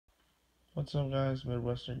What's up, guys?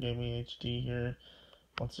 Midwestern Gaming HD here.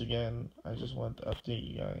 Once again, I just want to update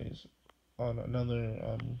you guys on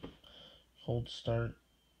another cold start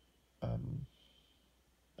um,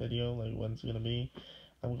 video, like when it's gonna be.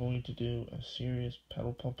 I'm going to do a serious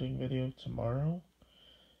pedal pumping video tomorrow,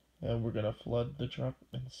 and we're gonna flood the truck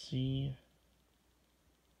and see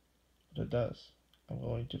what it does. I'm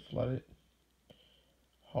going to flood it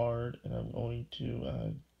hard, and I'm going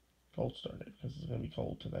to cold start it because it's gonna be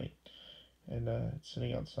cold tonight, and it's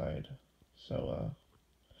sitting outside. So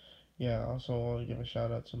yeah, I also want to give a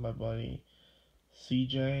shout out to my buddy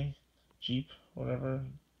CJ, Jeep, whatever.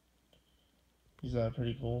 He's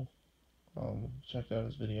pretty cool. Checked out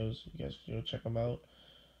his videos. You guys can go check him out.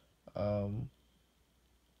 Um,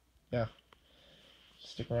 yeah,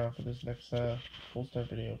 stick around for this next full start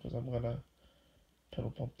video because I'm gonna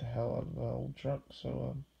pedal pump the hell out of the old truck.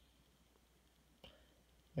 So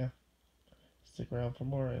yeah, stick around for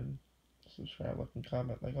more and subscribe, like, and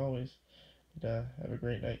comment like always. And have a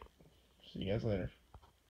great night. See you guys later.